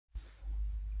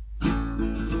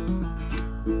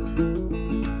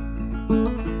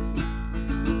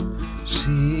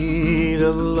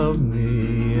doesn't love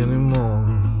me anymore.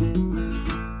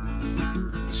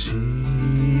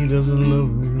 She doesn't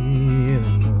love me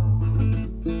anymore.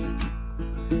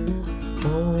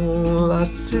 All I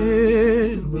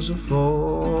said was a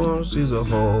force, she's a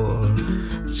whore.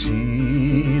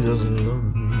 She doesn't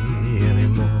love me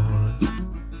anymore.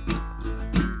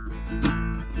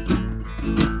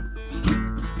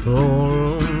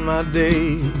 All my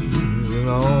days and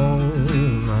all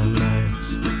my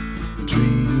nights,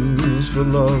 dreams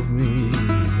full of me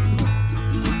anymore.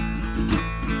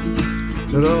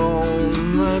 But all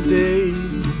my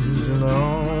days and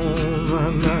all my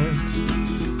nights,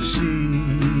 she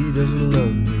doesn't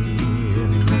love me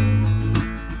anymore.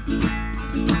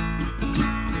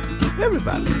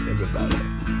 Everybody, everybody.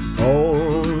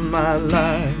 All my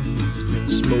life's been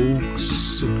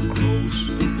smokes and gross.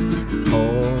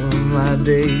 All my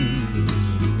days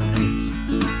and nights,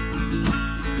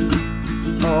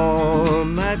 all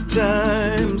my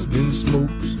time's been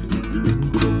smoked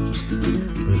and gross.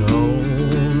 But all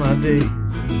my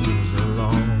days are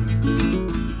long.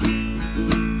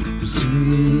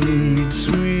 Sweet,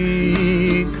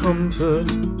 sweet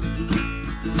comfort,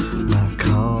 my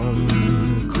calm,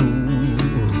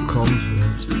 cool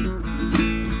comfort.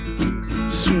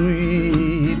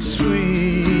 Sweet,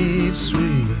 sweet,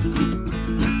 sweet,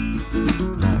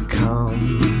 my calm,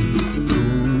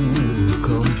 cool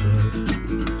comfort.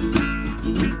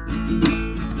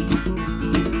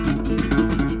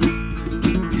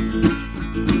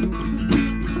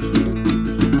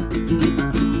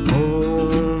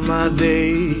 All my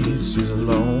days she's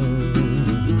alone with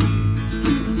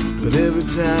me, but every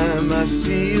time I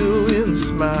see you and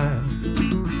smile,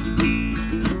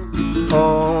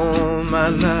 all my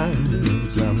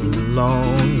nights I'm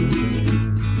alone for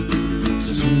you.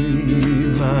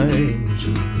 Sweet, my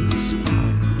angel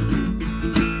smile.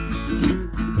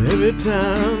 Every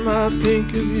time I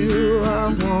think of you, I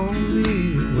won't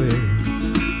be away.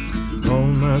 All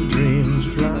my dreams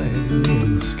flying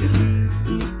in the sky.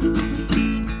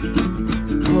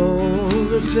 All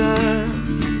the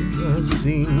times I've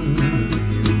seen you,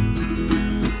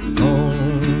 all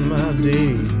my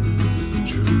days are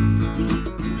true.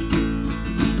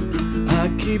 I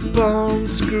keep on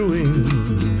screwing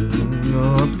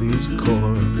up these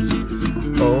chords.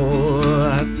 Oh,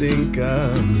 I think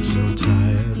I'm so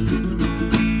tired.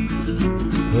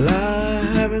 Well, I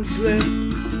haven't slept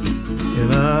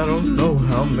and I don't know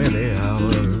how many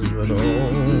hours, but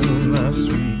all my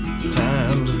sweet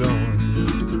time's gone.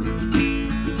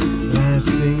 When I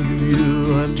think of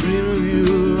you, I dream of you,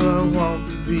 I want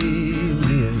to be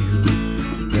near you.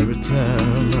 Every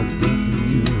time I think of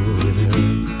you, it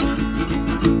hurts.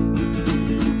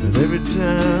 But every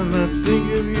time I think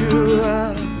of you, I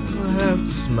have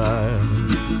to smile.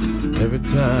 Every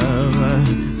time I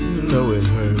know it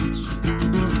hurts.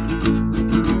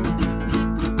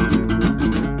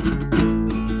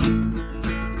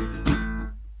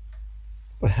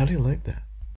 But how do you like that?